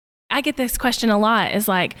I get this question a lot, is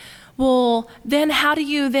like, well, then how do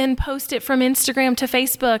you then post it from Instagram to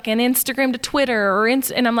Facebook and Instagram to Twitter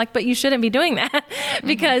and I'm like, but you shouldn't be doing that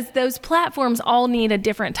because those platforms all need a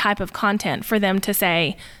different type of content for them to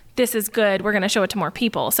say, this is good, we're going to show it to more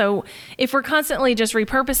people. So if we're constantly just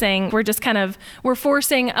repurposing, we're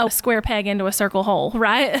forcing a square peg into a circle hole,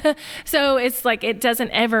 right? So it's like, it doesn't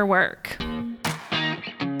ever work.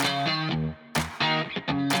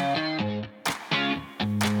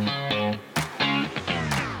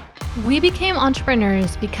 We became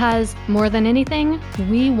entrepreneurs because, more than anything,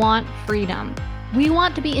 we want freedom. We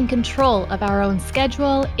want to be in control of our own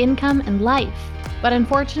schedule, income, and life. But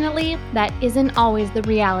unfortunately, that isn't always the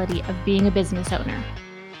reality of being a business owner.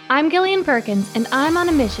 I'm Gillian Perkins, and I'm on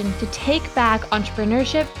a mission to take back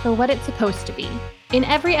entrepreneurship for what it's supposed to be. In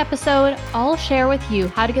every episode, I'll share with you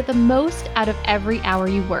how to get the most out of every hour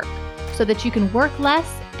you work, so that you can work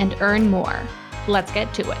less and earn more. Let's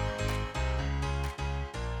get to it.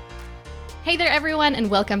 Hey there, everyone, and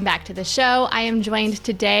welcome back to the show. I am joined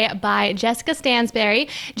today by Jessica Stansberry.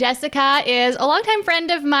 Jessica is a longtime friend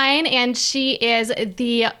of mine, and she is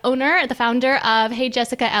the founder of Hey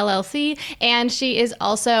Jessica LLC, and she is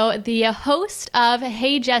also the host of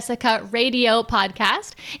Hey Jessica Radio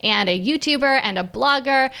podcast, and a YouTuber and a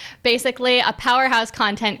blogger, basically a powerhouse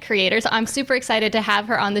content creator. So I'm super excited to have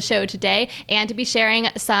her on the show today and to be sharing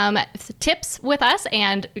some tips with us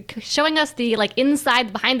and showing us the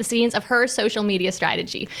inside, behind the scenes of her social media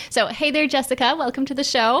strategy. So, hey there, Jessica. Welcome to the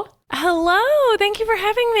show. Hello. Thank you for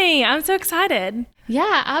having me. I'm so excited.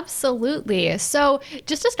 Yeah, absolutely. So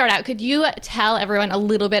just to start out, could you tell everyone a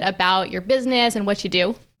little bit about your business and what you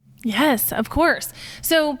do? Yes, of course.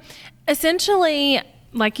 So essentially,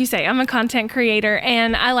 like you say, I'm a content creator,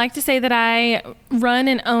 and I like to say that I run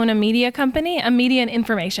and own a media company, a media and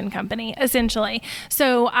information company, essentially.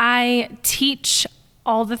 So I teach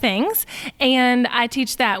all the things, and I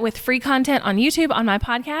teach that with free content on YouTube, on my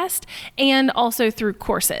podcast, and also through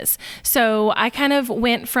courses. So I kind of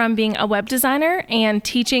went from being a web designer and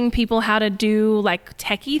teaching people how to do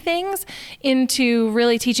techie things into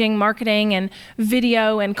really teaching marketing and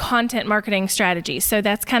video and content marketing strategies. So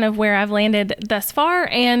that's kind of where I've landed thus far,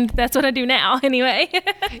 and that's what I do now anyway.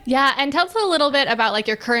 Yeah, and tell us a little bit about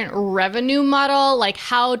your current revenue model.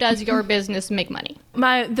 How does your business make money?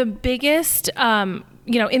 The biggest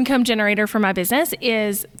income generator for my business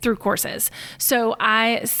is through courses. So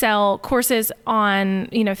I sell courses on,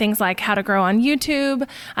 things like how to grow on YouTube.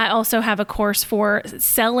 I also have a course for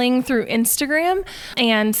selling through Instagram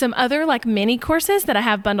and some other mini courses that I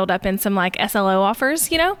have bundled up in some SLO offers,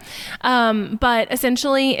 but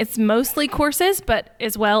essentially it's mostly courses, but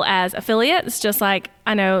as well as affiliates, just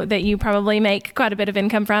I know that you probably make quite a bit of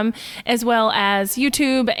income from, as well as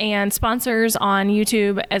YouTube and sponsors on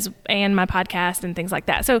YouTube and my podcast and things like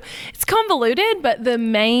that. So it's convoluted, but the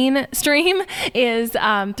main stream is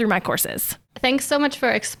through my courses. Thanks so much for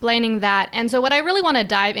explaining that. And so what I really want to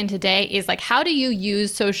dive in today is how do you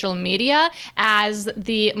use social media as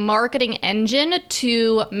the marketing engine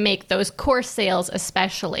to make those course sales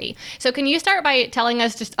especially? So can you start by telling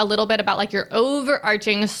us just a little bit about your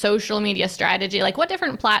overarching social media strategy? What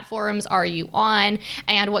different platforms are you on,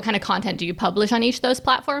 and what kind of content do you publish on each of those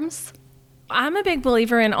platforms? I'm a big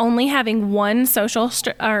believer in only having one social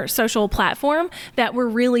platform that we're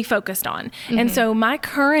really focused on. Mm-hmm. And so my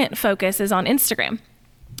current focus is on Instagram.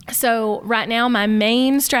 So right now, my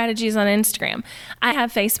main strategy is on Instagram. I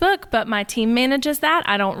have Facebook, but my team manages that.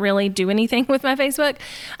 I don't really do anything with my Facebook.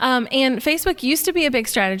 And Facebook used to be a big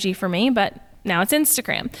strategy for me, but now it's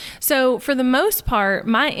Instagram. So for the most part,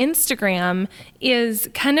 my Instagram is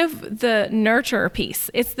kind of the nurture piece.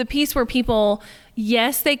 It's the piece where people,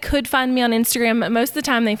 yes, they could find me on Instagram, but most of the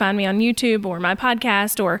time they find me on YouTube or my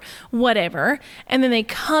podcast or whatever. And then they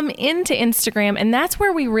come into Instagram, and that's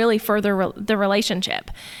where we really further the relationship.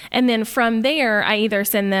 And then from there, I either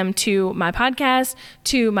send them to my podcast,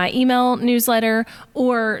 to my email newsletter,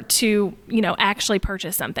 or to, actually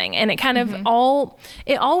purchase something. And it kind of all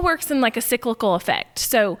works in a cyclical effect.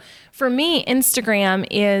 So for me, Instagram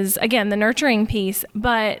is, again, the nurturing piece,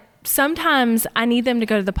 but sometimes I need them to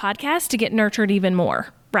go to the podcast to get nurtured even more,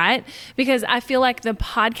 right? Because I feel like the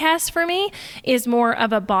podcast for me is more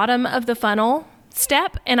of a bottom of the funnel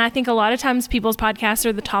step. And I think a lot of times people's podcasts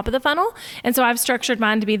are the top of the funnel. And so I've structured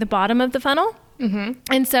mine to be the bottom of the funnel.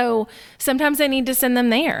 And so sometimes I need to send them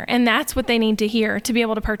there, and that's what they need to hear to be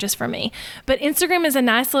able to purchase from me. But Instagram is a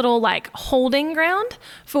nice little like holding ground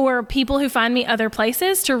for people who find me other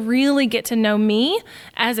places to really get to know me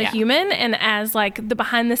as a human and as like the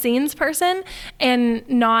behind the scenes person, and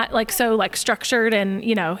not like so like structured and,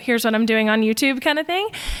 you know, here's what I'm doing on YouTube kind of thing.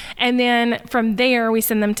 And then from there we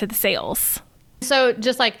send them to the sales. So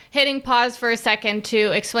just like hitting pause for a second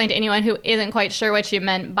to explain to anyone who isn't quite sure what you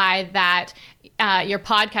meant by that, your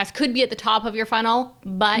podcast could be at the top of your funnel,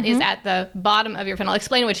 but is at the bottom of your funnel.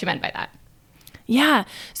 Explain what you meant by that. Yeah.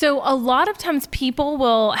 So a lot of times people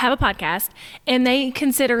will have a podcast and they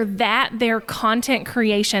consider that their content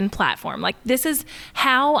creation platform. Like, this is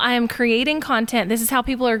how I am creating content. This is how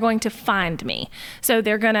people are going to find me. So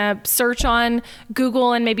they're going to search on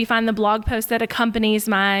Google and maybe find the blog post that accompanies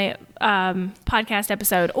my podcast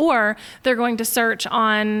episode, or they're going to search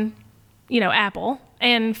on, you know, Apple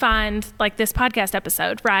and find like this podcast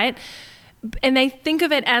episode, right? And they think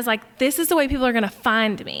of it as like, this is the way people are going to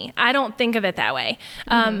find me. I don't think of it that way.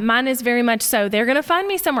 Mine is very much so. They're going to find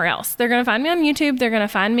me somewhere else. They're going to find me on YouTube. They're going to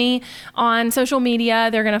find me on social media.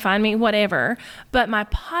 They're going to find me whatever. But my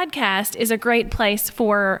podcast is a great place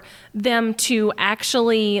for them to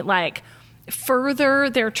actually like further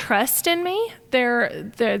their trust in me.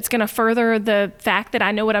 It's going to further the fact that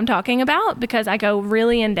I know what I'm talking about, because I go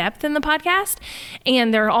really in depth in the podcast,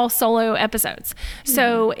 and they're all solo episodes.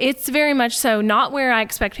 So it's very much so not where I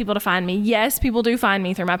expect people to find me. Yes, people do find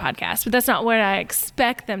me through my podcast, but that's not where I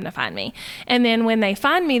expect them to find me. And then when they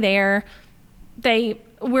find me there,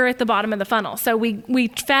 we're at the bottom of the funnel. So we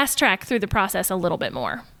fast track through the process a little bit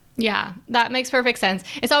more. Yeah, that makes perfect sense.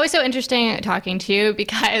 It's always so interesting talking to you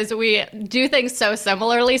because we do things so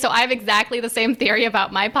similarly. So I have exactly the same theory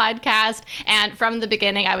about my podcast. And from the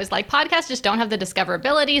beginning, I was like, podcasts just don't have the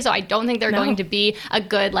discoverability. So I don't think they're going to be a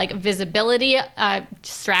good like visibility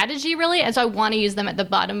strategy, really. And so I want to use them at the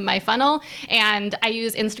bottom of my funnel. And I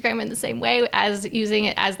use Instagram in the same way as using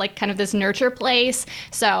it as like kind of this nurture place.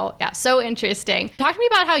 So yeah, so interesting. Talk to me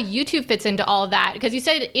about how YouTube fits into all of that, because you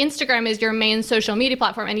said Instagram is your main social media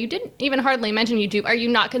platform, and you didn't even hardly mention YouTube. Are you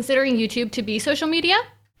not considering YouTube to be social media?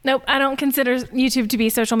 Nope, I don't consider YouTube to be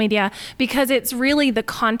social media because it's really the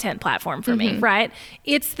content platform for me, right?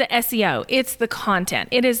 It's the SEO, it's the content.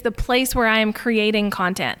 It is the place where I am creating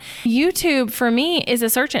content. YouTube for me is a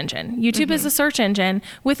search engine. YouTube is a search engine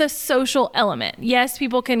with a social element. Yes,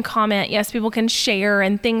 people can comment. Yes, people can share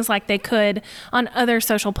and things like they could on other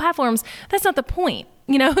social platforms. That's not the point.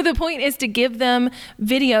 You know, the point is to give them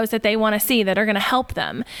videos that they want to see that are going to help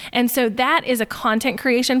them. And so that is a content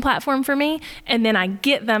creation platform for me. And then I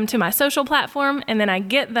get them to my social platform, and then I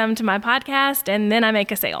get them to my podcast, and then I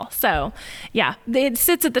make a sale. So yeah, it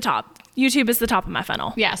sits at the top. YouTube is the top of my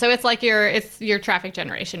funnel. Yeah. So it's like your traffic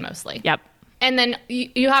generation mostly. Yep. And then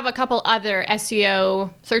you have a couple other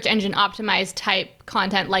SEO, search engine optimized type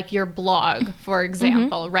content, like your blog, for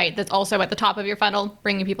example, right? That's also at the top of your funnel,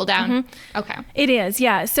 bringing people down. Okay. It is,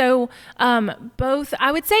 yeah. So both,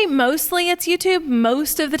 I would say mostly it's YouTube.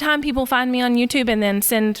 Most of the time people find me on YouTube and then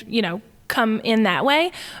send, come in that way,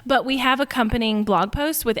 but we have accompanying blog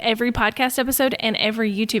posts with every podcast episode and every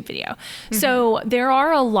YouTube video. So there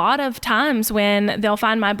are a lot of times when they'll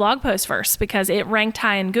find my blog post first because it ranked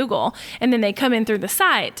high in Google, and then they come in through the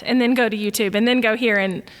site and then go to YouTube and then go here,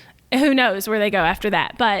 and who knows where they go after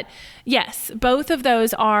that. But yes, both of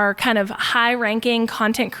those are kind of high ranking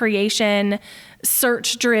content creation,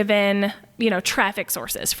 search driven, traffic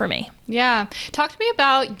sources for me. Yeah. Talk to me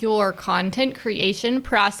about your content creation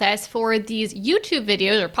process for these YouTube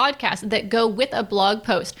videos or podcasts that go with a blog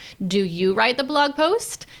post. Do you write the blog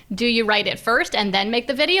post? Do you write it first and then make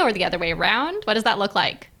the video, or the other way around? What does that look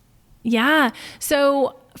like? Yeah.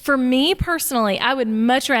 So for me personally, I would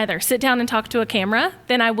much rather sit down and talk to a camera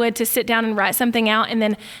than I would to sit down and write something out and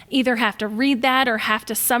then either have to read that or have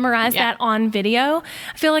to summarize that on video.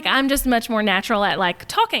 I feel like I'm just much more natural at like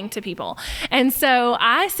talking to people. And so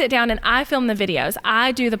I sit down and I film the videos.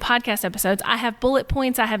 I do the podcast episodes. I have bullet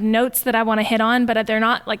points. I have notes that I want to hit on, but they're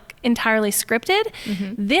not like entirely scripted.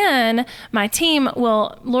 Then my team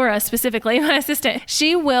will, Laura specifically, my assistant,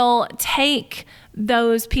 she will take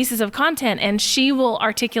those pieces of content and she will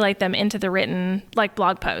articulate them into the written like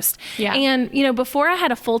blog post. Yeah. And, before I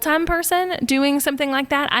had a full-time person doing something like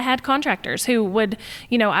that, I had contractors who would,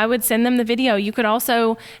 I would send them the video. You could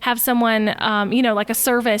also have someone, like a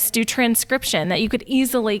service do transcription that you could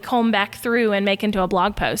easily comb back through and make into a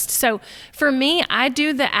blog post. So for me, I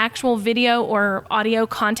do the actual video or audio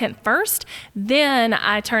content first, then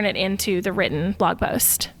I turn it into the written blog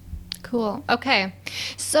post. Cool. Okay.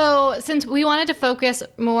 So since we wanted to focus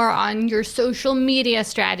more on your social media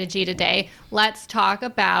strategy today, let's talk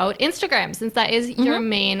about Instagram, since that is your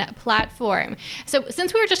main platform. So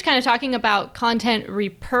since we were just kind of talking about content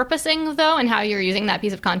repurposing, though, and how you're using that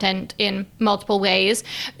piece of content in multiple ways,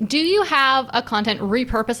 do you have a content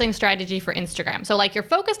repurposing strategy for Instagram? So like you're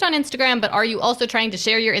focused on Instagram, but are you also trying to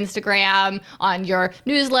share your Instagram on your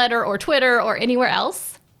newsletter or Twitter or anywhere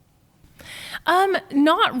else?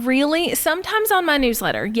 Not really. Sometimes on my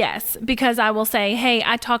newsletter, yes, because I will say, hey,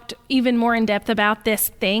 I talked even more in depth about this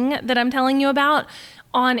thing that I'm telling you about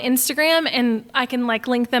on Instagram, and I can like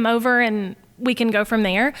link them over and we can go from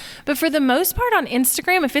there. But for the most part on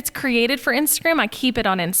Instagram, if it's created for Instagram, I keep it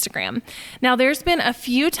on Instagram. Now, there's been a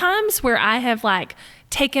few times where I have like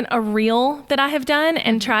taken a reel that I have done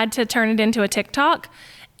and tried to turn it into a TikTok.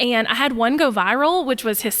 And I had one go viral, which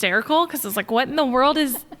was hysterical because I was like, what in the world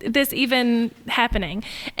is this even happening?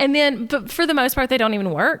 And then, but for the most part, they don't even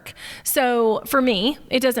work. So for me,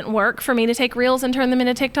 it doesn't work for me to take reels and turn them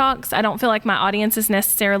into TikToks. I don't feel like my audience is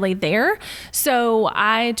necessarily there. So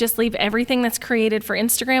I just leave everything that's created for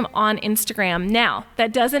Instagram on Instagram. Now,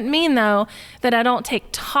 that doesn't mean though that I don't take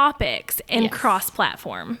topics and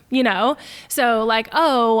cross-platform, you know? So like,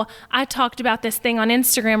 oh, I talked about this thing on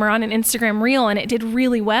Instagram or on an Instagram reel and it did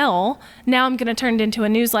really well. Now I'm going to turn it into a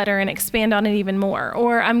newsletter and expand on it even more.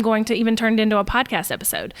 Or I'm going to even turn it into a podcast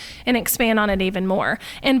episode and expand on it even more,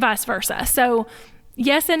 and vice versa. So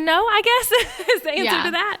yes and no, I guess is the answer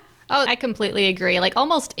to that. Oh, I completely agree. Like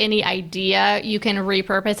almost any idea you can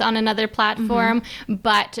repurpose on another platform,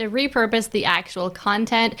 but to repurpose the actual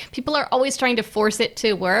content, people are always trying to force it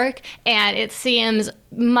to work, and it seems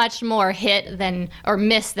much more hit than, or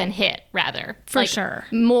miss than hit, rather. For sure.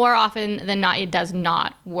 More often than not, it does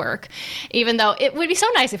not work, even though it would be so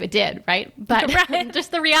nice if it did, right? But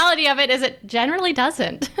just the reality of it is it generally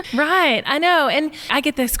doesn't. Right. I know. And I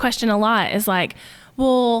get this question a lot, is like,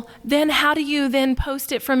 well, then how do you then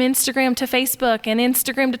post it from Instagram to Facebook and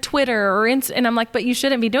Instagram to Twitter and I'm like, but you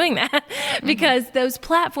shouldn't be doing that because those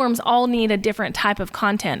platforms all need a different type of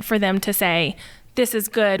content for them to say, this is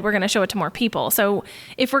good, we're going to show it to more people. So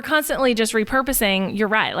if we're constantly just repurposing, you're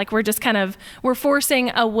right. Like we're just we're forcing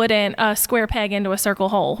a square peg into a circle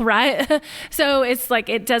hole, right? So it's like,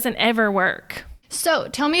 it doesn't ever work. So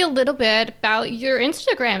tell me a little bit about your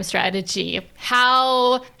Instagram strategy.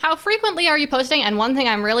 How frequently are you posting? And one thing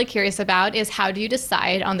I'm really curious about is how do you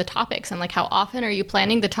decide on the topics, and like how often are you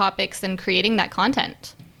planning the topics and creating that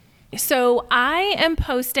content? So I am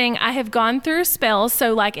posting, I have gone through spells.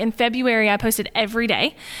 So like in February, I posted every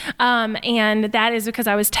day. And that is because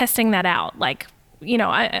I was testing that out. Like, you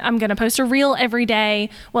know, I'm going to post a reel every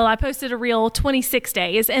day. Well, I posted a reel 26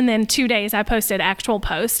 days and then 2 days I posted actual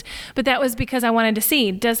post. But that was because I wanted to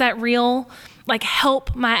see, does that reel like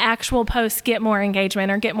help my actual posts get more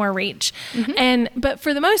engagement or get more reach? But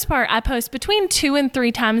for the most part, I post between 2 and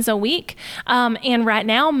 3 times a week. And right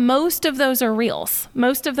now, most of those are reels.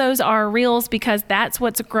 Most of those are reels because that's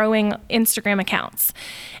what's growing Instagram accounts.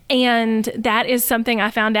 And that is something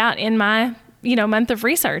I found out in my month of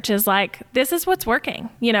research, is like, this is what's working,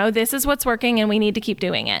 this is what's working and we need to keep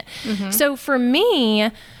doing it. So for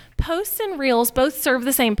me, posts and reels both serve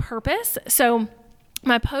the same purpose. So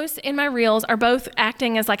my posts and my reels are both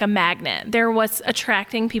acting as like a magnet. They're what's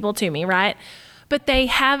attracting people to me, right? But they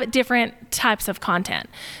have different types of content.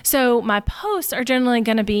 So my posts are generally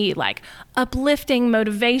going to be like uplifting,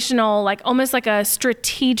 motivational, like almost like a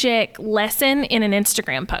strategic lesson in an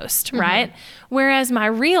Instagram post, right? Whereas my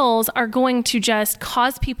reels are going to just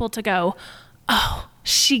cause people to go, oh,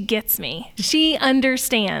 she gets me. She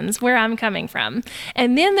understands where I'm coming from.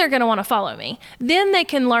 And then they're going to want to follow me. Then they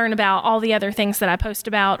can learn about all the other things that I post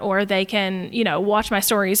about, or they can, watch my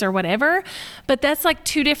stories or whatever. But that's like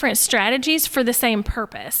 2 different strategies for the same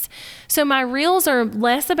purpose. So my reels are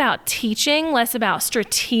less about teaching, less about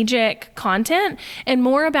strategic content, and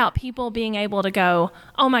more about people being able to go,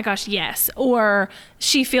 oh my gosh, yes, or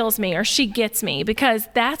she feels me, or she gets me, because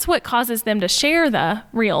that's what causes them to share the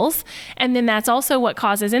reels. And then that's also what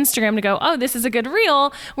causes Instagram to go, oh, this is a good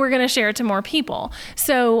reel, we're going to share it to more people.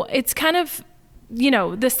 So it's kind of,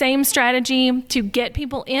 the same strategy to get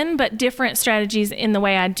people in, but different strategies in the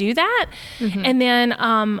way I do that. And then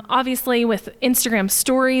obviously with Instagram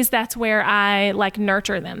stories, that's where I like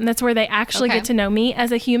nurture them. That's where they actually get to know me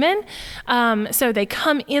as a human. So they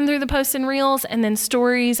come in through the posts and reels, and then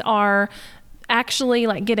stories are actually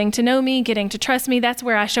like getting to know me, getting to trust me, that's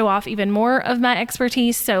where I show off even more of my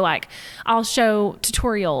expertise. So like I'll show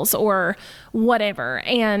tutorials or whatever,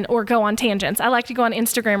 or go on tangents. I like to go on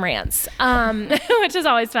Instagram rants, which is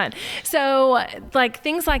always fun. So like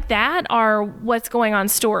things like that are what's going on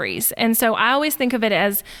stories. And so I always think of it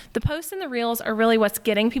as the posts and the reels are really what's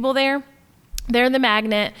getting people there. They're the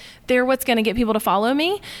magnet. They're what's going to get people to follow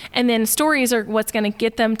me. And then stories are what's going to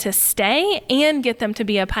get them to stay and get them to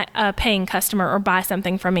be a paying customer or buy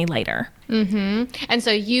something from me later. Mm-hmm. And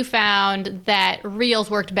so you found that reels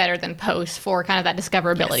worked better than posts for kind of that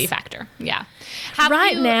discoverability factor. Yeah.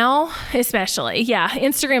 Now, especially. Yeah.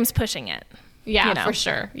 Instagram's pushing it. Yeah, for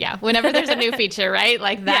sure. Yeah. Whenever there's a new feature, right?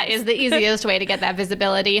 Like that is the easiest way to get that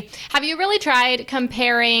visibility. Have you really tried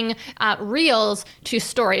comparing reels to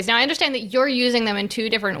stories? Now, I understand that you're using them in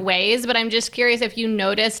two different ways, but I'm just curious if you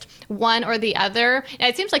noticed one or the other. And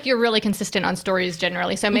it seems like you're really consistent on stories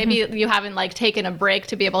generally. So maybe you haven't like taken a break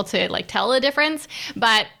to be able to like tell the difference.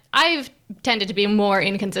 But I've tended to be more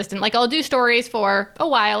inconsistent. Like I'll do stories for a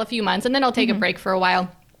while, a few months, and then I'll take a break for a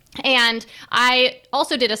while. And I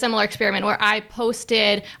also did a similar experiment where I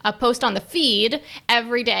posted a post on the feed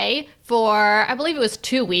every day for, I believe it was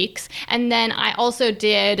 2 weeks. And then I also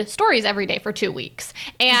did stories every day for 2 weeks.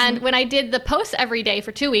 And when I did the posts every day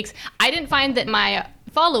for 2 weeks, I didn't find that my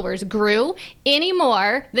followers grew any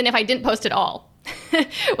more than if I didn't post at all.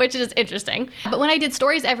 Which is interesting. But when I did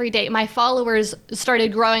stories every day, my followers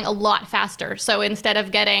started growing a lot faster. So instead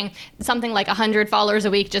of getting something like 100 followers a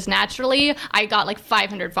week just naturally, I got like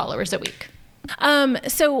 500 followers a week.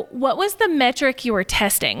 So what was the metric you were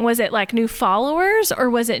testing? Was it like new followers or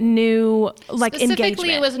was it new like Specifically,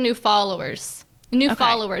 engagement? it was new followers. New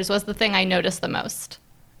followers was the thing I noticed the most.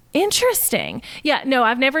 Interesting. Yeah, no,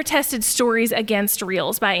 I've never tested stories against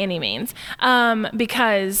reels by any means,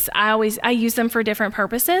 because I use them for different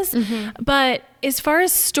purposes. But as far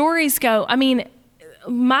as stories go, I mean,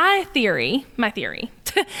 my theory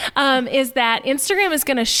is that Instagram is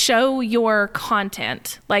going to show your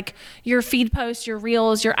content, like your feed posts, your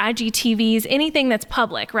reels, your IGTVs, anything that's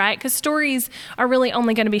public, right? Because stories are really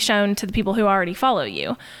only going to be shown to the people who already follow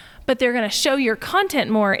you. But they're going to show your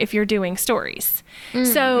content more if you're doing stories.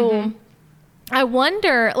 So I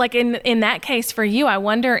wonder, like in that case for you, I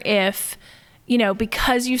wonder if,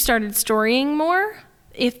 because you started storying more,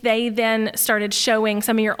 if they then started showing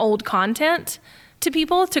some of your old content to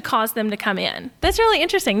people to cause them to come in. That's really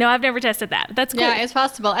interesting. No, I've never tested that. That's cool. Yeah, it's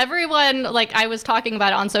possible. Everyone, like I was talking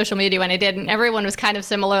about it on social media when I did, and everyone was kind of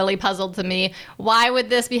similarly puzzled to me. Why would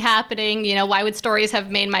this be happening? Why would stories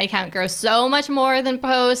have made my account grow so much more than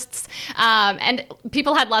posts? And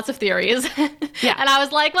people had lots of theories. Yeah. And I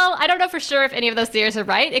was like, well, I don't know for sure if any of those theories are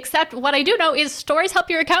right, except what I do know is stories help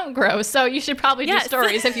your account grow. So you should probably do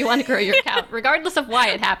stories if you want to grow your account, regardless of why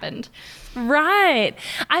it happened. Right.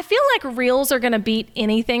 I feel like reels are going to beat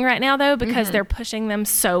anything right now, though, because they're pushing them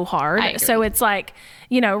so hard. So it's like,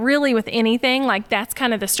 really with anything, like that's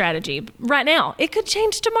kind of the strategy right now. It could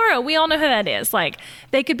change tomorrow. We all know who that is. Like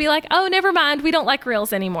they could be like, oh, never mind. We don't like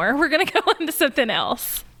reels anymore. We're going to go into something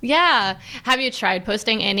else. Yeah. Have you tried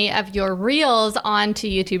posting any of your reels onto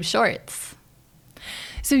YouTube Shorts?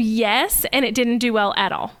 So yes, and it didn't do well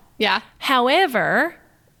at all. Yeah. However,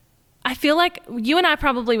 I feel like you and I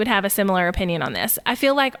probably would have a similar opinion on this. I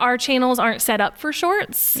feel like our channels aren't set up for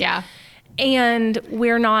shorts. Yeah. And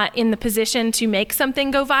we're not in the position to make something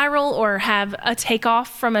go viral or have a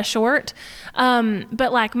takeoff from a short.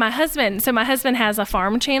 But like my husband has a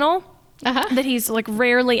farm channel that he's like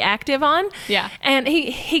rarely active on. Yeah. And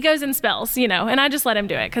he goes in spells, and I just let him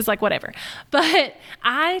do it because like whatever. But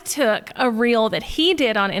I took a reel that he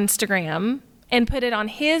did on Instagram and put it on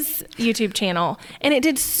his YouTube channel, and it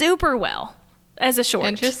did super well as a short.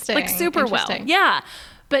 Interesting. Like super well. Yeah.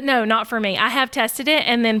 But no, not for me. I have tested it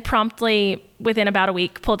and then promptly within about a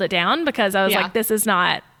week pulled it down because I was like, this is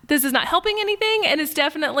not helping anything, and it's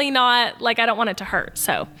definitely not, like, I don't want it to hurt,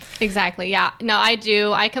 so. Exactly, yeah. No, I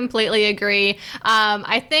do. I completely agree.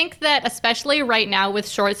 I think that especially right now with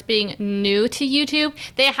shorts being new to YouTube,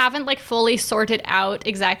 they haven't, like, fully sorted out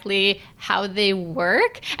exactly how they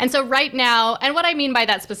work. And so right now, and what I mean by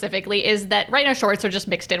that specifically is that right now shorts are just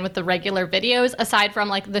mixed in with the regular videos, aside from,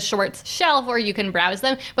 like, the shorts shelf where you can browse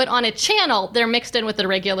them. But on a channel, they're mixed in with the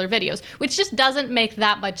regular videos, which just doesn't make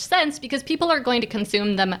that much sense because people are going to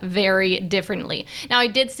consume them very differently. Now, I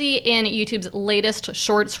did see in YouTube's latest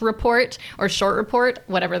shorts report, or short report,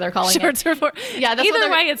 whatever they're calling it. Shorts report. Yeah, that's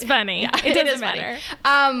either way, it's funny. Yeah, it doesn't matter.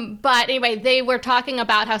 But anyway, they were talking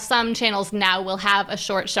about how some channels now will have a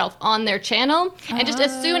short shelf on their their channel. And just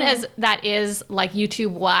as soon as that is like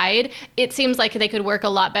YouTube wide, it seems like they could work a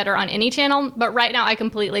lot better on any channel. But right now I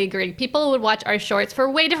completely agree. People would watch our shorts for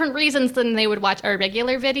way different reasons than they would watch our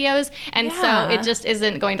regular videos. And so it just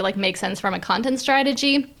isn't going to like make sense from a content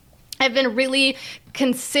strategy. I've been really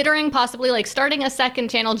considering possibly like starting a second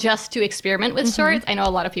channel just to experiment with shorts. I know a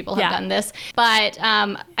lot of people have done this, but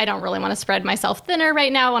I don't really want to spread myself thinner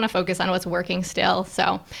right now. I want to focus on what's working still.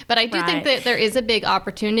 So, but I do think that there is a big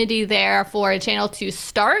opportunity there for a channel to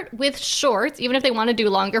start with shorts, even if they want to do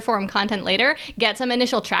longer form content later, get some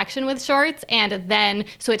initial traction with shorts, and then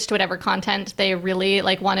switch to whatever content they really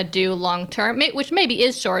like want to do long term, which maybe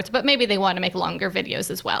is shorts, but maybe they want to make longer videos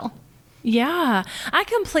as well. Yeah, I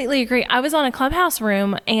completely agree. I was on a Clubhouse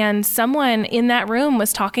room and someone in that room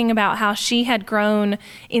was talking about how she had grown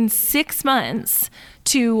in 6 months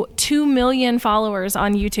to 2 million followers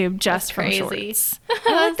on YouTube just from shorts.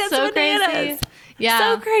 That's so bananas. Crazy. Yeah.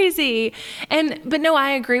 So crazy. But no,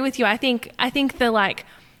 I agree with you. I think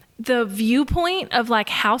the viewpoint of like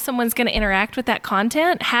how someone's going to interact with that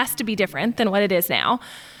content has to be different than what it is now.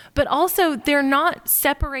 But also, they're not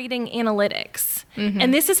separating analytics.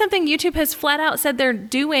 And this is something YouTube has flat out said they're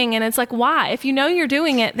doing. And it's like, why? If you know you're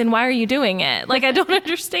doing it, then why are you doing it? Like, I don't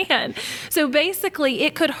understand. So basically,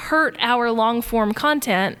 it could hurt our long form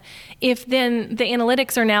content if then the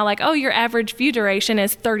analytics are now like, oh, your average view duration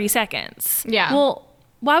is 30 seconds. Yeah. Well,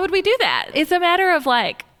 why would we do that? It's a matter of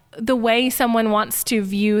like the way someone wants to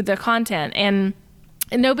view the content. And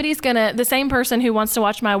nobody's the same person who wants to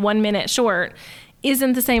watch my 1 minute short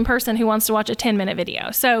isn't the same person who wants to watch a 10-minute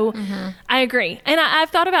video. So I agree. And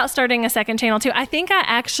I've thought about starting a second channel too. I think I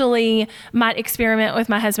actually might experiment with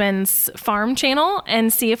my husband's farm channel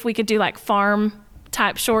and see if we could do like farm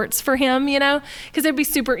type shorts for him, you know, because it'd be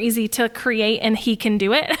super easy to create and he can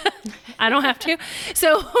do it. I don't have to.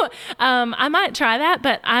 So I might try that,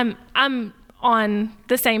 but I'm on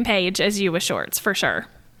the same page as you with shorts for sure.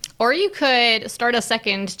 Or you could start a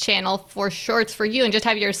second channel for shorts for you and just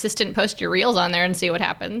have your assistant post your reels on there and see what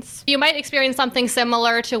happens. You might experience something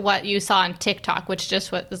similar to what you saw on TikTok, which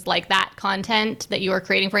just was like that content that you were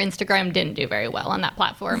creating for Instagram didn't do very well on that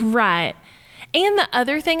platform. Right. And the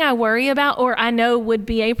other thing I worry about, or I know would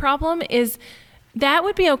be a problem, is that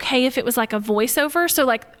would be okay if it was like a voiceover. So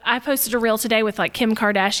like I posted a reel today with like Kim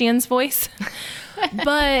Kardashian's voice,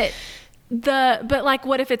 but like,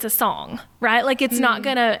 what if it's a song, right? Like it's not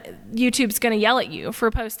YouTube's gonna yell at you for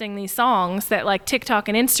posting these songs that like TikTok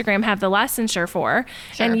and Instagram have the licensure for,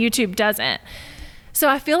 and YouTube doesn't. So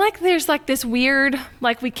I feel like there's like this weird,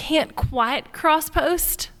 like we can't quite cross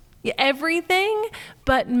post everything,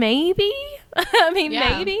 but maybe,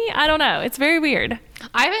 maybe, I don't know. It's very weird.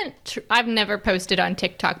 I've never posted on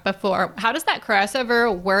TikTok before. How does that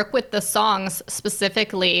crossover work with the songs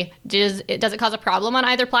specifically? Does it cause a problem on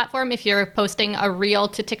either platform if you're posting a reel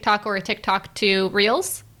to TikTok or a TikTok to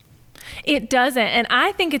Reels? It doesn't. And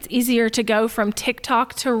I think it's easier to go from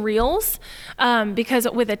TikTok to Reels because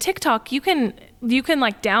with a TikTok, you can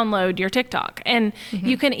like download your TikTok and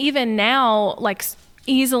you can even now like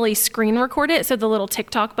easily screen record it so the little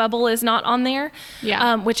TikTok bubble is not on there,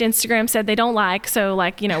 which Instagram said they don't like, so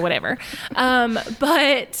like, you know, whatever.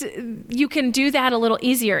 But you can do that a little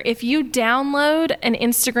easier. If you download an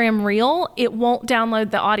Instagram reel, it won't download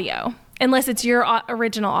the audio unless it's your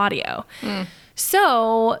original audio.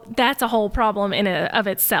 So that's a whole problem in and of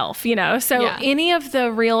itself, you know? So any of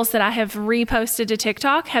the reels that I have reposted to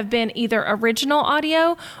TikTok have been either original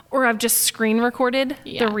audio or I've just screen recorded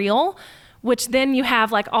the reel, which then you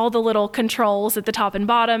have like all the little controls at the top and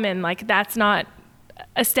bottom, and like that's not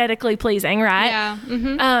aesthetically pleasing, right?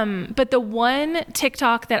 Yeah. But the one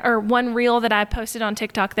one reel that I posted on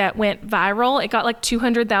TikTok that went viral, it got like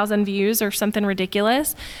 200,000 views or something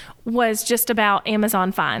ridiculous, was just about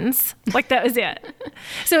Amazon fines. Like that was it.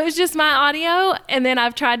 So it was just my audio, and then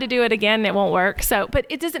I've tried to do it again and it won't work. So, but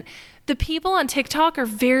it doesn't. The people on TikTok are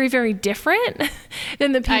very, very different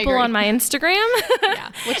than the people on my Instagram.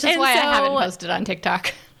 Which is why I haven't posted on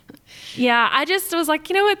TikTok. Yeah, I just was like,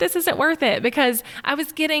 you know what, this isn't worth it, because I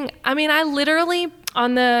literally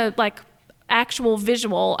on the like actual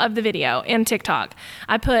visual of the video in TikTok,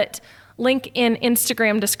 I put link in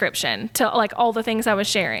Instagram description to like all the things I was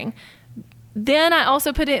sharing. Then I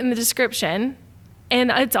also put it in the description, and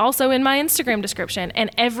it's also in my Instagram description. And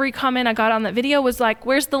every comment I got on that video was like,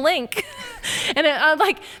 where's the link? And I'm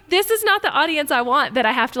like, this is not the audience I want that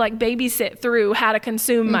I have to like babysit through how to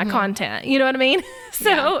consume my content. You know what I mean?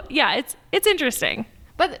 So yeah, it's interesting.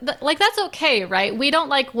 But like, that's okay, right? We don't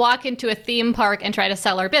like walk into a theme park and try to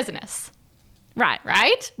sell our business. Right.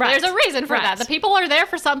 Right? There's a reason for that. The people are there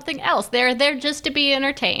for something else. They're there just to be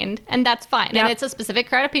entertained, and that's fine. And it's a specific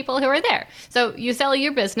crowd of people who are there. So you sell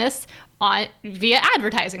your business via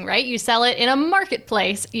advertising, right? You sell it in a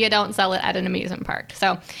marketplace. You don't sell it at an amusement park.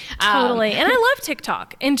 So totally. And I love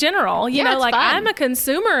TikTok in general. You know, like fun. I'm a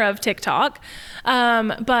consumer of TikTok.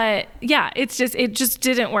 But yeah, it just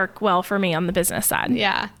didn't work well for me on the business side.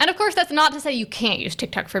 Yeah. And of course, that's not to say you can't use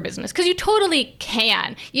TikTok for business, because you totally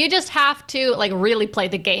can. You just have to like really play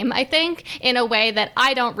the game, I think, in a way that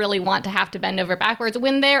I don't really want to have to bend over backwards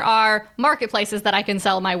when there are marketplaces that I can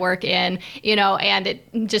sell my work in, you know, and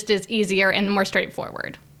it just is easier and more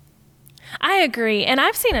straightforward. I agree. And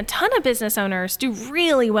I've seen a ton of business owners do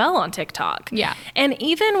really well on TikTok. Yeah. And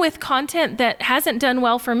even with content that hasn't done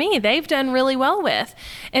well for me, they've done really well with.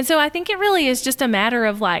 And so I think it really is just a matter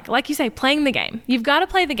of like you say, playing the game. You've got to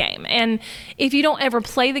play the game. And if you don't ever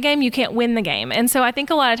play the game, you can't win the game. And so I think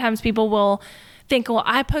a lot of times people will think, well,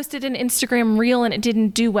 I posted an Instagram reel and it didn't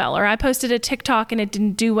do well, or I posted a TikTok and it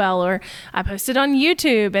didn't do well, or I posted on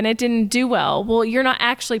YouTube and it didn't do well. Well, you're not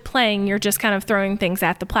actually playing. You're just kind of throwing things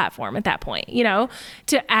at the platform at that point. You know,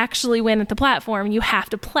 to actually win at the platform, you have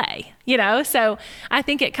to play, you know? So I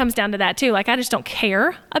think it comes down to that too. Like, I just don't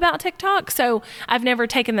care about TikTok. So I've never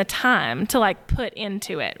taken the time to like put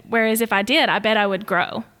into it. Whereas if I did, I bet I would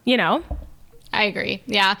grow, you know? I agree.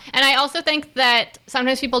 Yeah. And I also think that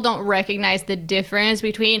sometimes people don't recognize the difference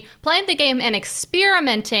between playing the game and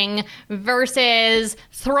experimenting versus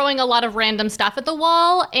throwing a lot of random stuff at the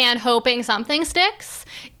wall and hoping something sticks.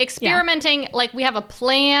 Experimenting, like we have a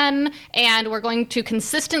plan and we're going to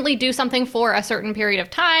consistently do something for a certain period of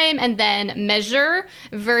time and then measure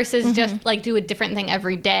versus just like do a different thing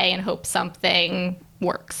every day and hope something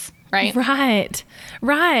works. Right. And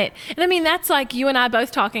I mean, that's like you and I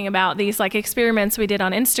both talking about these like experiments we did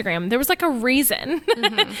on Instagram. There was like a reason.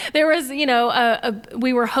 There was, you know,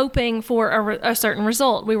 we were hoping for a certain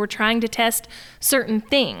result. We were trying to test certain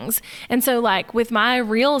things. And so like with my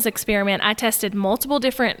Reels experiment, I tested multiple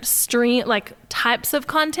different types of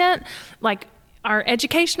content, like, are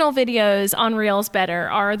educational videos on Reels better?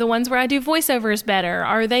 Are the ones where I do voiceovers better?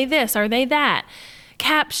 Are they this? Are they that?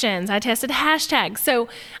 Captions. I tested hashtags. So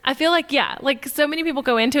I feel like, like so many people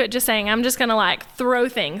go into it just saying, I'm just going to like throw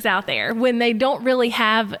things out there when they don't really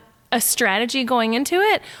have a strategy going into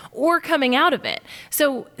it or coming out of it.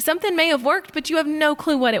 So something may have worked, but you have no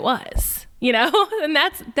clue what it was, you know, and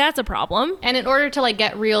that's a problem. And in order to like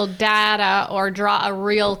get real data or draw a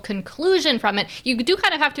real conclusion from it, you do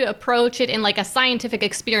kind of have to approach it in like a scientific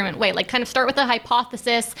experiment way, like kind of start with a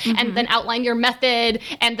hypothesis and then outline your method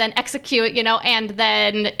and then execute, you know, and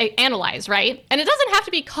then analyze, right? And it doesn't have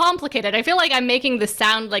to be complicated. I feel like I'm making this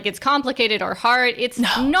sound like it's complicated or hard. It's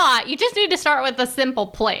not. You just need to start with a simple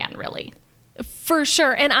plan, really. For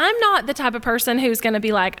sure. And I'm not the type of person who's going to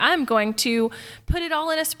be like, I'm going to put it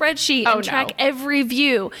all in a spreadsheet and track every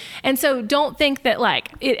view. And so don't think that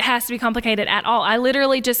like it has to be complicated at all. I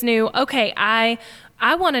literally just knew, okay, I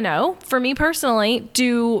want to know, for me personally,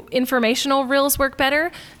 do informational reels work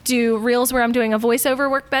better? Do reels where I'm doing a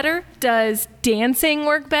voiceover work better? Does dancing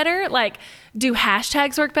work better? Like, do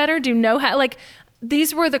hashtags work better?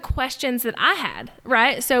 These were the questions that I had,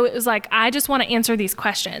 right? So it was like, I just want to answer these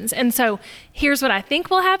questions. And so here's what I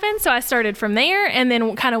think will happen. So I started from there and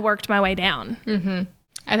then kind of worked my way down.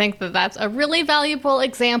 I think that that's a really valuable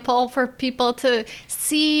example for people to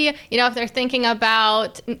see, you know, if they're thinking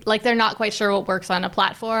about, like, they're not quite sure what works on a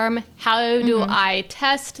platform. How do I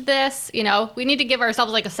test this? You know, we need to give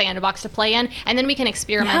ourselves like a sandbox to play in, and then we can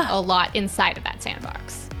experiment a lot inside of that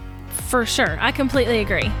sandbox. For sure. I completely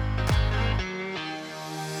agree.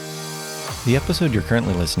 The episode you're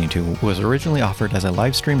currently listening to was originally offered as a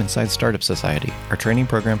live stream inside Startup Society, our training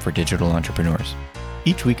program for digital entrepreneurs.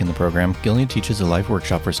 Each week in the program, Gillian teaches a live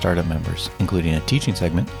workshop for startup members, including a teaching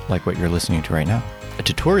segment, like what you're listening to right now, a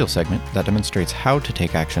tutorial segment that demonstrates how to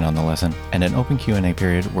take action on the lesson, and an open Q&A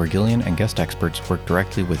period where Gillian and guest experts work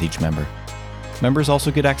directly with each member. Members also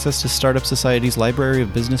get access to Startup Society's library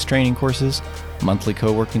of business training courses, monthly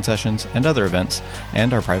co-working sessions, and other events,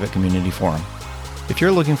 and our private community forum. If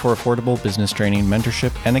you're looking for affordable business training,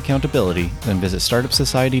 mentorship, and accountability, then visit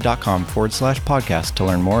startupsociety.com/podcast to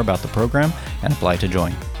learn more about the program and apply to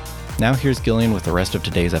join. Now here's Gillian with the rest of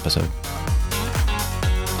today's episode.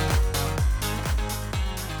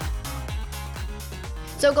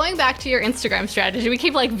 So going back to your Instagram strategy, we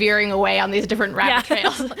keep like veering away on these different rabbit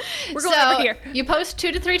trails. We're going over here. You post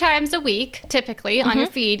 2 to 3 times a week, typically, on your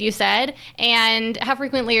feed, you said. And how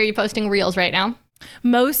frequently are you posting reels right now?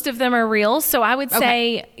 Most of them are reels. So I would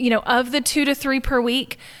say, you know, of the 2 to 3 per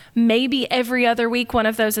week, maybe every other week, one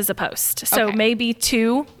of those is a post. So Okay. maybe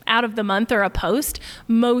 2 out of the month are a post.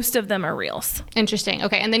 Most of them are reels. Interesting.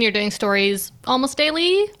 Okay. And then you're doing stories almost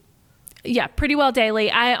daily? Yeah, pretty well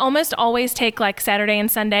daily. I almost always take like Saturday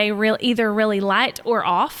and Sunday either really light or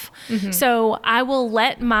off. So I will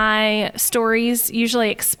let my stories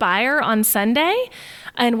usually expire on Sunday.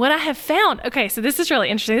 And what I have found, okay, so this is really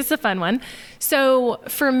interesting. This is a fun one. So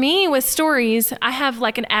for me with stories, I have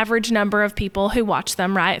like an average number of people who watch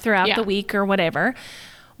them, right, throughout Yeah. the week or whatever.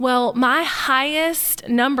 Well, my highest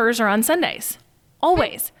numbers are on Sundays,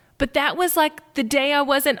 always. But that was like the day I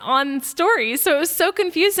wasn't on stories. So it was so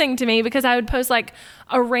confusing to me because I would post like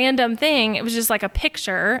a random thing. It was just like a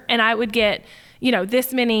picture and I would get,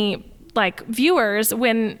 this many like viewers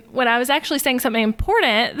when I was actually saying something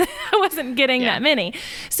important, I wasn't getting that many.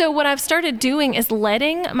 So what I've started doing is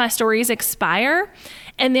letting my stories expire.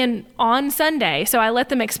 And then on Sunday, so I let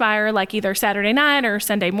them expire like either Saturday night or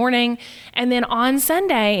Sunday morning. And then on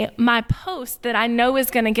Sunday, my post that I know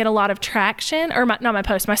is going to get a lot of traction, or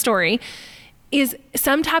my story, is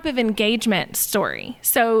some type of engagement story.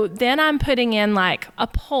 So then I'm putting in like a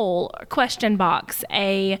poll, a question box,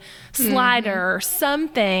 a slider,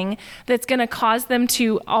 something that's going to cause them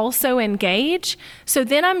to also engage. So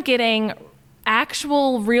then I'm getting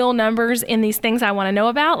actual real numbers in these things I want to know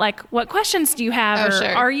about. Like, what questions do you have? Or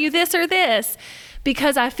are you this or this?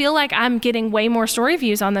 Because I feel like I'm getting way more story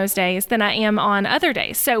views on those days than I am on other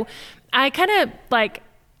days. So I kind of like,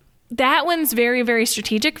 that one's very, very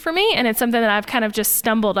strategic for me. And it's something that I've kind of just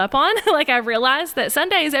stumbled up on. Like I realized that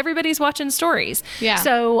Sundays, everybody's watching stories. Yeah.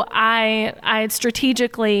 So I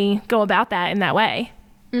strategically go about that in that way.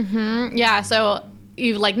 Yeah. So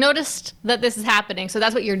you've like noticed that this is happening. So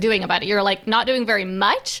that's what you're doing about it. You're like not doing very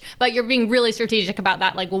much, but you're being really strategic about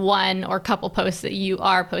that like one or couple posts that you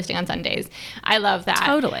are posting on Sundays. I love that.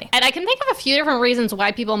 Totally. And I can think of a few different reasons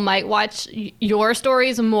why people might watch your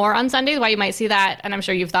stories more on Sundays, why you might see that. And I'm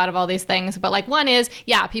sure you've thought of all these things, but like one is,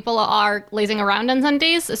 people are lazing around on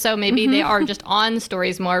Sundays. So maybe they are just on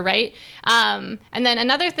stories more, right? And then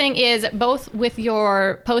another thing is both with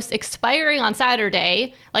your posts expiring on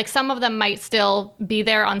Saturday, like some of them might still be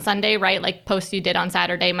there on Sunday, right? Like posts you did on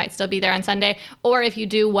Saturday might still be there on Sunday. Or if you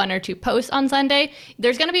do 1 or 2 posts on Sunday,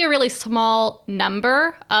 there's going to be a really small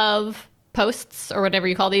number of posts or whatever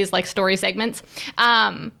you call these, like story segments.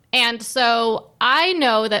 And so I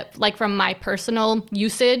know that like from my personal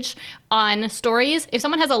usage on stories, if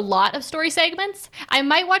someone has a lot of story segments, I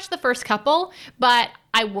might watch the first couple, but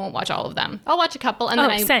I won't watch all of them. I'll watch a couple and then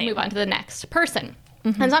I move on to the next person.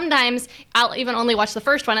 And sometimes I'll even only watch the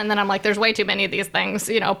first one and then I'm like, there's way too many of these things,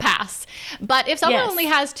 pass. But if someone only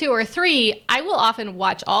has 2 or 3, I will often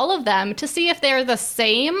watch all of them to see if they're the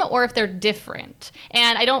same or if they're different.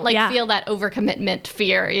 And I don't feel that overcommitment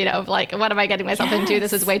fear, of like, what am I getting myself into?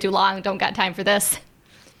 This is way too long. Don't got time for this.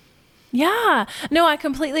 Yeah, no, I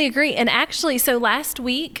completely agree. And actually, so last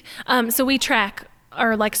week, so we track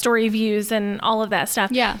our like story views and all of that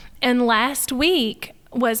stuff. Yeah. And last week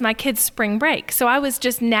was my kids' spring break. So I was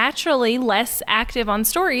just naturally less active on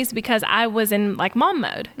stories because I was in like mom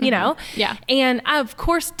mode, Yeah. And I of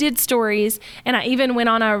course did stories and I even went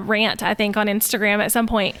on a rant, I think on Instagram at some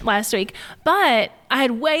point last week, but I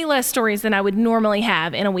had way less stories than I would normally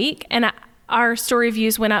have in a week. And our story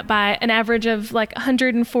views went up by an average of like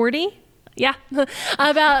 140. Yeah,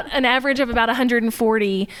 about an average of about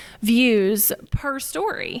 140 views per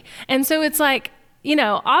story. And so it's like,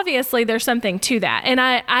 obviously there's something to that. And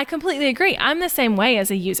I completely agree. I'm the same way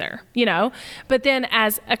as a user, but then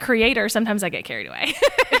as a creator, sometimes I get carried away.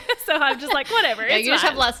 So I'm just like, whatever. Yeah, you just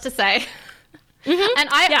have less to say. And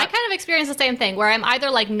I kind of experience the same thing where I'm either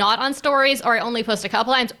like not on stories or I only post a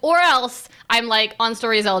couple times or else I'm like on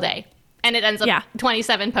stories all day and it ends up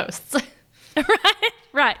 27 posts.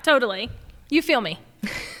 Right. Totally. You feel me.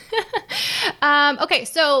 Okay,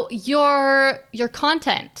 so your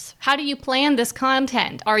content, how do you plan this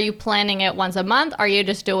content? Are you planning it once a month? Are you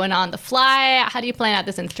just doing on the fly? How do you plan out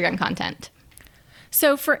this Instagram content?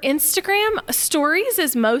 So for Instagram, stories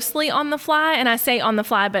is mostly on the fly. And I say on the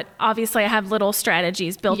fly, but obviously I have little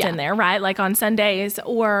strategies built in there, right? Like on Sundays,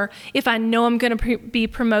 or if I know I'm going to be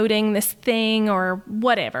promoting this thing or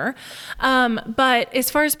whatever. But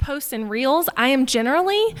as far as posts and reels, I am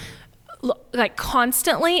generally like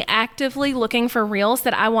constantly actively looking for reels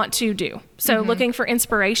that I want to do. So looking for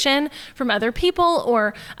inspiration from other people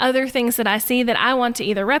or other things that I see that I want to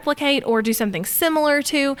either replicate or do something similar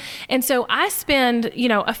to. And so I spend,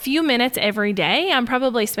 a few minutes every day. I'm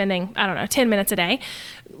probably spending, 10 minutes a day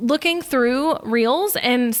looking through reels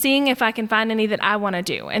and seeing if I can find any that I want to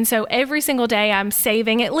do. And so every single day I'm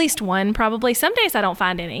saving at least one, probably. Some days I don't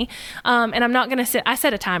find any. And I'm not going to I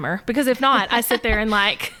set a timer, because if not, I sit there and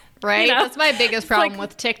right? That's my biggest problem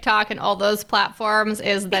with TikTok and all those platforms,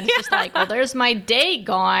 is that it's just like, well, there's my day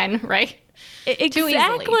gone, right?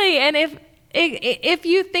 Exactly. And if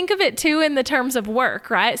you think of it too in the terms of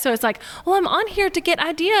work, right? So it's like, well, I'm on here to get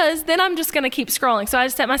ideas, then I'm just going to keep scrolling. So I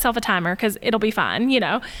just set myself a timer because it'll be fine,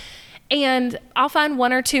 And I'll find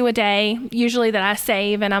one or two a day, usually, that I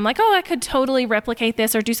save. And I'm like, oh, I could totally replicate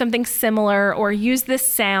this or do something similar or use this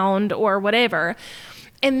sound or whatever.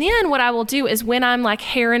 And then what I will do is when I'm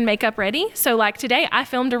hair and makeup ready. So today I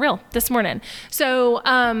filmed a reel this morning. So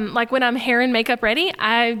when I'm hair and makeup ready,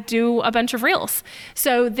 I do a bunch of reels.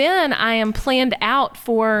 So then I am planned out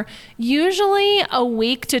for usually a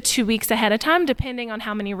week to 2 weeks ahead of time, depending on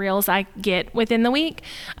how many reels I get within the week.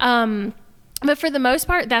 But for the most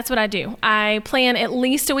part, that's what I do. I plan at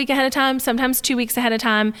least a week ahead of time, sometimes 2 weeks ahead of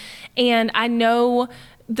time. And I know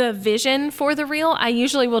the vision for the reel. I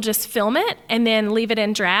usually will just film it and then leave it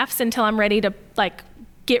in drafts until I'm ready to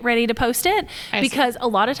get ready to post it. Because a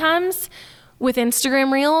lot of times with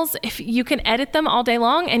Instagram reels, if you can edit them all day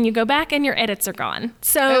long and you go back and your edits are gone.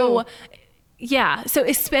 So yeah. So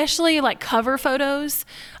especially cover photos,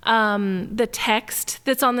 the text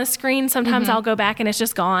that's on the screen, sometimes I'll go back and it's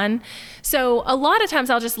just gone. So a lot of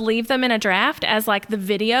times I'll just leave them in a draft as the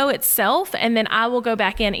video itself. And then I will go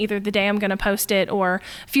back in either the day I'm going to post it or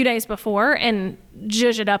a few days before and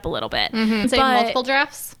zhuzh it up a little bit. Save multiple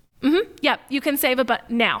drafts? Yeah. You can save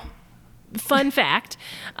now. Fun fact,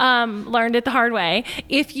 learned it the hard way.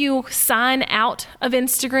 If you sign out of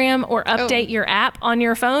Instagram or update your app on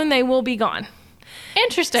your phone, they will be gone.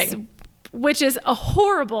 Interesting. Which is a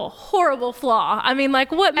horrible, horrible flaw. I mean, what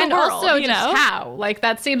in the world? And also just how?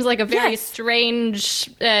 That seems like a very strange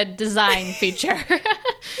design feature.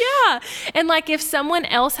 Yeah. And if someone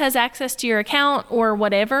else has access to your account or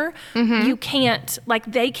whatever, you can't,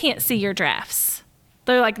 they can't see your drafts.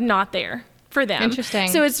 They're not there for them. Interesting.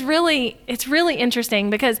 So it's really interesting,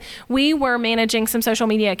 because we were managing some social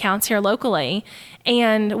media accounts here locally,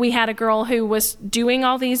 and we had a girl who was doing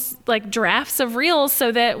all these drafts of reels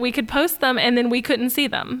so that we could post them, and then we couldn't see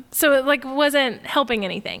them. So it wasn't helping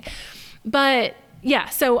anything. But yeah,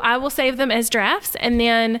 so I will save them as drafts, and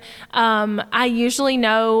then I usually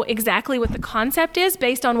know exactly what the concept is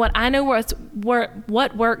based on what I know what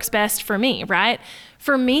works best for me, right?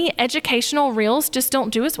 For me, educational reels just don't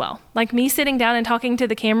do as well. Me sitting down and talking to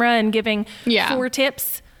the camera and giving 4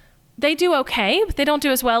 tips, they do okay, but they don't do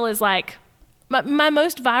as well as my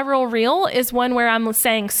most viral reel is one where I'm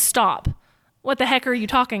saying, stop. What the heck are you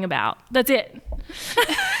talking about? That's it.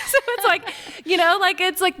 So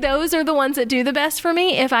it's those are the ones that do the best for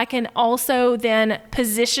me if I can also then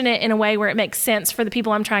position it in a way where it makes sense for the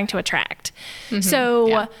people I'm trying to attract.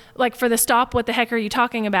 So for the stop, what the heck are you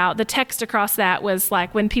talking about? The text across that was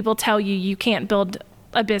when people tell you can't build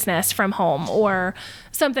a business from home or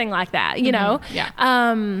something like that,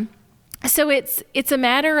 Yeah. So it's a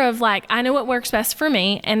matter of I know what works best for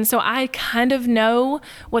me. And so I kind of know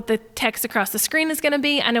what the text across the screen is going to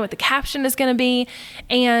be. I know what the caption is going to be.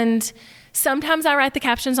 And sometimes I write the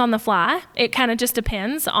captions on the fly. It kind of just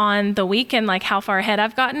depends on the week and how far ahead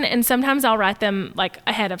I've gotten. And sometimes I'll write them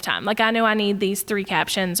ahead of time. I know I need these 3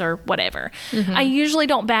 captions or whatever. I usually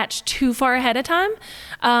don't batch too far ahead of time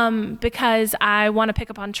because I want to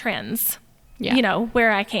pick up on trends,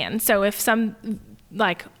 where I can. So if some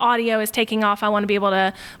audio is taking off, I want to be able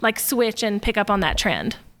to switch and pick up on that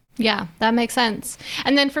trend. Yeah, that makes sense.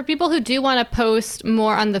 And then for people who do want to post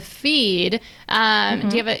more on the feed,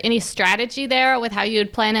 do you have any strategy there with how you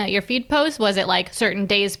would plan out your feed posts? Was it certain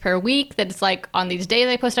days per week that it's on these days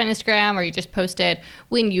I post on Instagram, or you just post it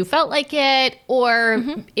when you felt like it, or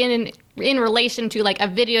in relation to a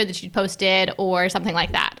video that you posted or something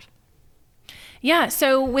like that? Yeah.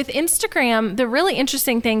 So with Instagram, the really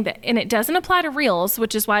interesting thing and it doesn't apply to Reels,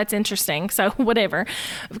 which is why it's interesting. So whatever,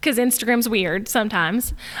 because Instagram's weird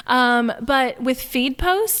sometimes. But with feed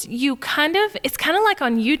posts, it's kind of like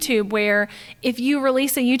on YouTube, where if you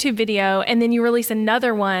release a YouTube video and then you release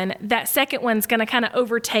another one, that second one's going to kind of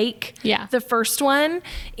overtake the first one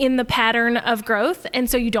in the pattern of growth. And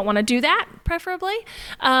so you don't want to do that, preferably.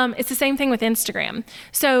 It's the same thing with Instagram.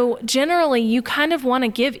 So generally you kind of want to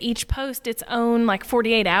give each post its own own like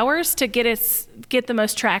 48 hours to get the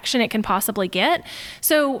most traction it can possibly get.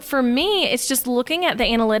 So for me, it's just looking at the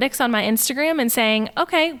analytics on my Instagram and saying,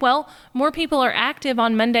 okay, well, more people are active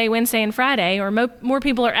on Monday, Wednesday, and Friday, or more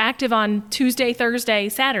people are active on Tuesday, Thursday,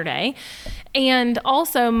 Saturday. And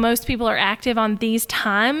also most people are active on these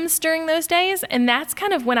times during those days. And that's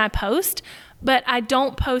kind of when I post, but I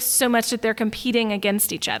don't post so much that they're competing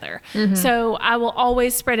against each other. So I will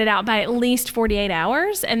always spread it out by at least 48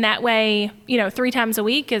 hours. And that way, 3 times a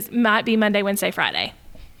week might be Monday, Wednesday, Friday.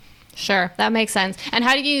 Sure, that makes sense. And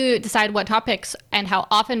how do you decide what topics, and how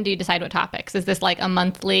often do you decide what topics? Is this like a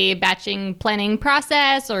monthly batching planning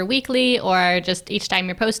process, or weekly, or just each time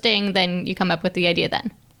you're posting, then you come up with the idea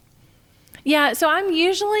then? Yeah, so I'm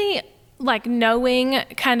usually like knowing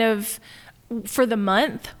kind of for the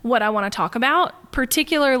month what I want to talk about,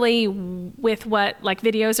 particularly with what like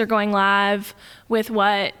videos are going live, with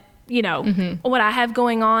what what I have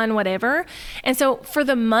going on, whatever. And so for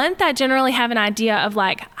the month, I generally have an idea of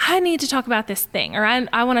like, I need to talk about this thing, or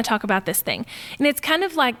I want to talk about this thing. And it's kind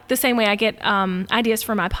of like the same way I get ideas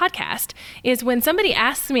for my podcast is when somebody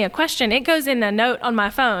asks me a question, it goes in a note on my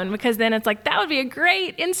phone, because then it's like, that would be a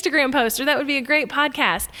great Instagram post, or that would be a great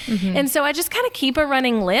podcast. And so I just kind of keep a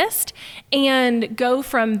running list and go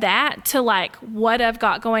from that to like what I've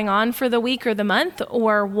got going on for the week or the month,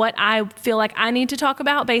 or what I feel like I need to talk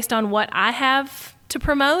about based on what I have to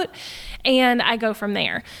promote, and I go from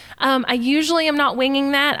there. I usually am not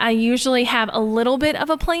winging that. I usually have a little bit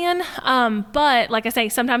of a plan, but like I say,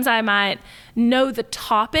 sometimes I might know the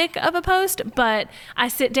topic of a post, but I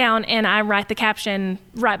sit down and I write the caption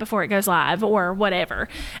right before it goes live or whatever.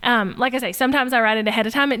 Like I say, sometimes I write it ahead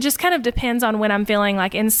of time. It just kind of depends on when I'm feeling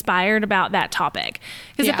like inspired about that topic.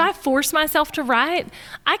 Because if I force myself to write,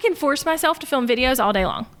 I can force myself to film videos all day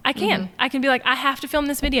long. I can. I can be like, I have to film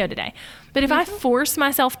this video today. But if I force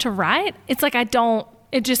myself to write, it's like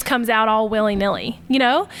it just comes out all willy-nilly,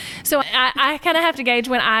 So I kind of have to gauge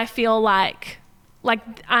when I feel like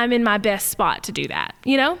I'm in my best spot to do that,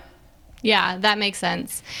 Yeah, that makes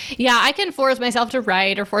sense. Yeah, I can force myself to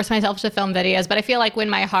write or force myself to film videos, but I feel like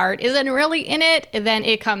when my heart isn't really in it, then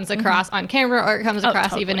it comes across on camera, or it comes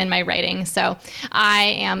across even in my writing. So I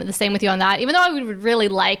am the same with you on that, even though I would really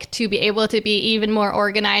like to be able to be even more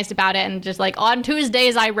organized about it and just like on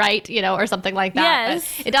Tuesdays I write, or something like that.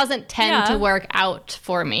 Yes. But it doesn't tend to work out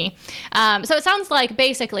for me. So it sounds like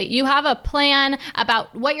basically you have a plan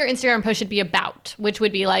about what your Instagram post should be about, which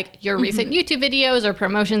would be like your recent YouTube videos or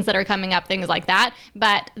promotions that are coming up, things like that,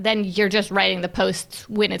 but then you're just writing the posts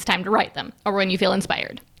when it's time to write them, or when you feel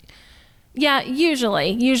inspired. Yeah,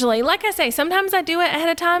 usually. Like I say, sometimes I do it ahead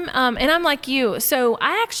of time, and I'm like you. So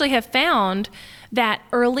I actually have found that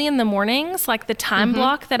early in the mornings, like the time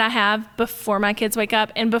block that I have before my kids wake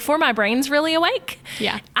up and before my brain's really awake,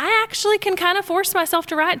 I actually can kind of force myself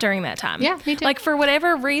to write during that time. Yeah, me too. Like for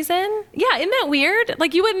whatever reason. Yeah, isn't that weird?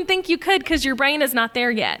 Like you wouldn't think you could because your brain is not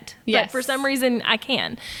there yet. Yes. But for some reason I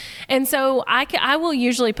can. And so I will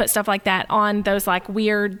usually put stuff like that on those like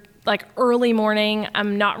weird, like early morning,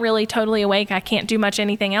 I'm not really totally awake. I can't do much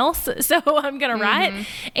anything else. So I'm going to write.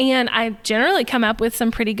 And I generally come up with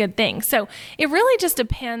some pretty good things. So it really just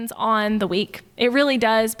depends on the week. It really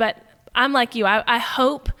does. But I'm like you. I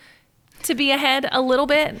hope to be ahead a little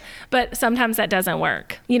bit, but sometimes that doesn't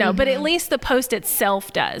work, but at least the post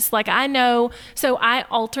itself does. Like I know, so I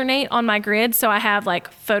alternate on my grid. So I have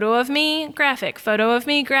like photo of me, graphic, photo of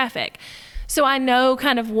me, graphic. So I know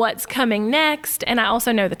kind of what's coming next, and I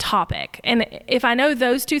also know the topic. And if I know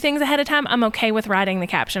those two things ahead of time, I'm okay with writing the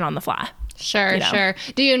caption on the fly. Sure.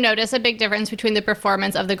 Do you notice a big difference between the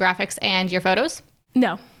performance of the graphics and your photos?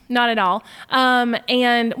 No, not at all.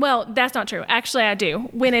 And well, that's not true. Actually, I do.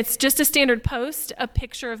 When it's just a standard post, a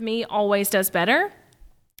picture of me always does better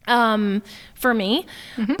for me.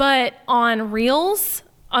 But on Reels,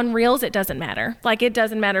 it doesn't matter. Like it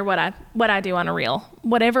doesn't matter what I do on a reel.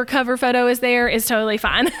 Whatever cover photo is there is totally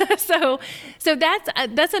fine. So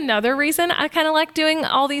that's another reason I kind of like doing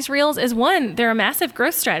all these reels is one, they're a massive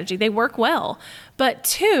growth strategy. They work well. But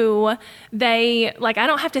two, I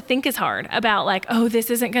don't have to think as hard about like, oh, this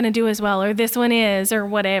isn't going to do as well, or this one is, or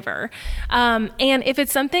whatever. And if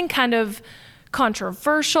it's something kind of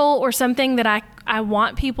controversial or something that I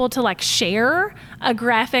want people to like share, a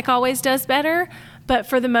graphic always does better. But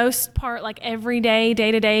for the most part, like everyday,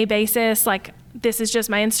 day-to-day basis, like this is just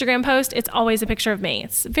my Instagram post, it's always a picture of me.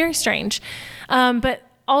 It's very strange. But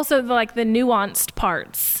also the nuanced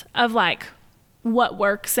parts of like what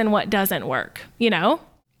works and what doesn't work,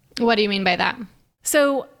 What do you mean by that?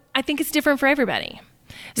 So I think it's different for everybody.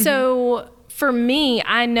 So for me,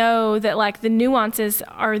 I know that like the nuances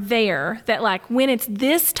are there, that like when it's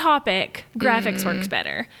this topic, graphics works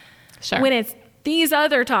better. Sure. When it's these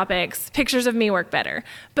other topics, pictures of me work better.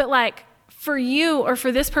 But like for you or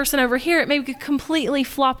for this person over here, it may be completely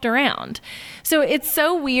flopped around. So it's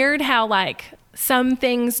so weird how like some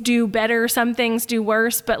things do better, some things do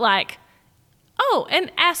worse, but like, oh,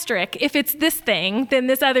 an asterisk, if it's this thing, then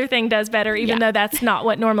this other thing does better, even though that's not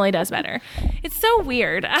what normally does better. It's so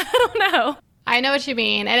weird. I don't know. I know what you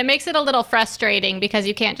mean. And it makes it a little frustrating because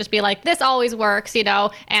you can't just be like, this always works, you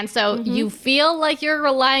know? And so you feel like you're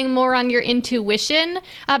relying more on your intuition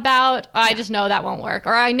about, oh, I just know that won't work.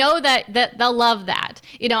 Or I know that they'll love that,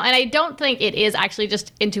 you know? And I don't think it is actually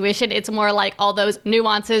just intuition. It's more like all those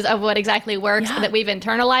nuances of what exactly works that we've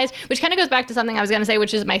internalized, which kind of goes back to something I was going to say,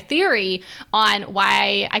 which is my theory on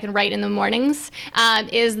why I can write in the mornings,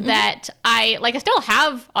 is that I still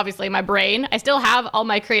have, obviously, my brain. I still have all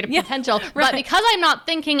my creative potential, but because I'm not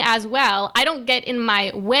thinking as well, I don't get in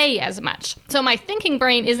my way as much. So my thinking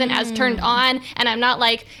brain isn't as turned on, and I'm not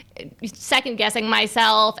like second guessing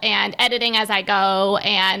myself and editing as I go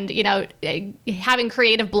and, you know, having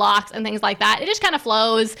creative blocks and things like that. It just kind of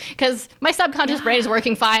flows because my subconscious brain is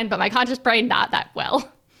working fine, but my conscious brain not that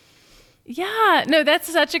well. Yeah, no, that's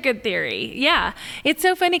such a good theory. Yeah. It's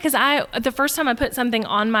so funny because the first time I put something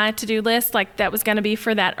on my to-do list, like that was going to be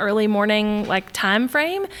for that early morning, like time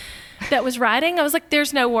frame that was writing, I was like,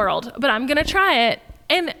 there's no world, but I'm going to try it.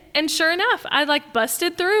 And sure enough, I like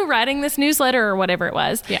busted through writing this newsletter or whatever it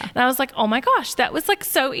was. Yeah. And I was like, oh my gosh, that was like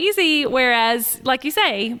so easy. Whereas, like you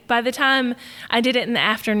say, by the time I did it in the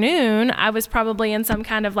afternoon, I was probably in some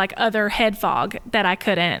kind of like other head fog that I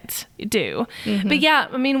couldn't do. But yeah,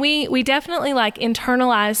 I mean, we definitely like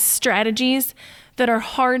internalize strategies that are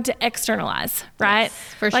hard to externalize, right?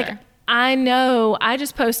 Yes, for like, sure. I know I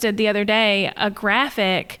just posted the other day a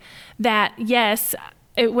graphic that, yes,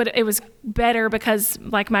 it was better because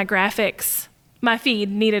like my graphics, my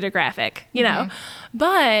feed needed a graphic, you know,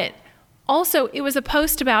 but also it was a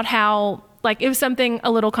post about how like it was something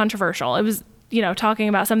a little controversial. It was, you know, talking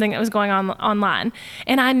about something that was going on online.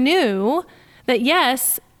 And I knew that,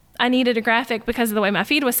 yes, I needed a graphic because of the way my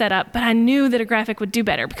feed was set up, but I knew that a graphic would do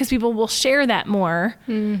better because people will share that more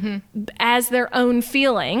as their own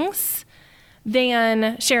feelings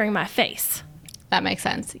than sharing my face. That makes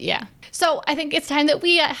sense. Yeah. So I think it's time that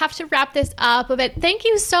we have to wrap this up a bit. Thank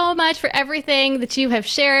you so much for everything that you have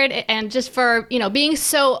shared and just for, you know, being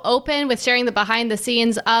so open with sharing the behind the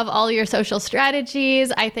scenes of all your social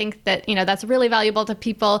strategies. I think that, you know, that's really valuable to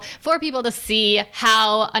people, for people to see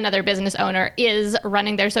how another business owner is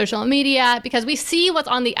running their social media, because we see what's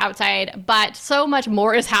on the outside, but so much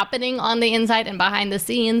more is happening on the inside and behind the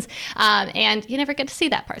scenes. And you never get to see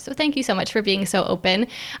that part. So thank you so much for being so open.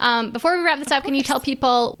 Before we wrap this up, can you tell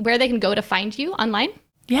people where they can go to find you online?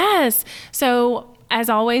 Yes. So as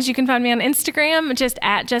always, you can find me on Instagram, just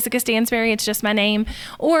at Jessica Stansberry. It's just my name.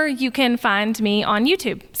 Or you can find me on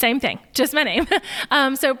YouTube. Same thing, just my name.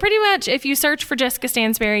 So pretty much if you search for Jessica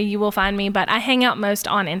Stansberry, you will find me, but I hang out most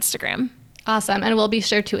on Instagram. Awesome. And we'll be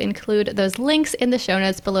sure to include those links in the show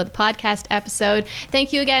notes below the podcast episode.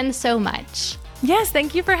 Thank you again so much. Yes,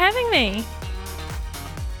 thank you for having me.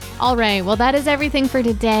 All right, well, that is everything for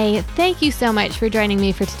today. Thank you so much for joining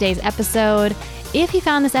me for today's episode. If you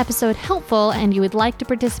found this episode helpful and you would like to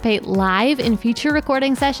participate live in future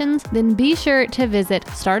recording sessions, then be sure to visit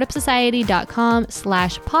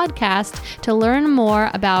startupsociety.com/podcast to learn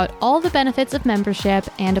more about all the benefits of membership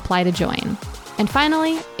and apply to join. And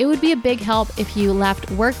finally, it would be a big help if you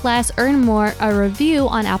left Work Less, Earn More a review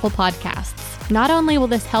on Apple Podcasts. Not only will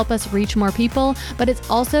this help us reach more people, but it's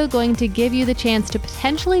also going to give you the chance to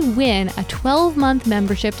potentially win a 12-month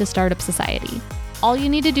membership to Startup Society. All you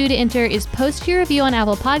need to do to enter is post your review on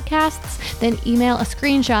Apple Podcasts, then email a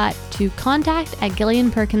screenshot to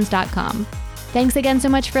contact@gillianperkins.com. Thanks again so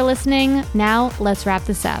much for listening. Now let's wrap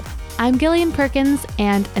this up. I'm Gillian Perkins,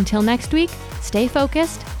 and until next week, stay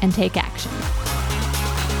focused and take action.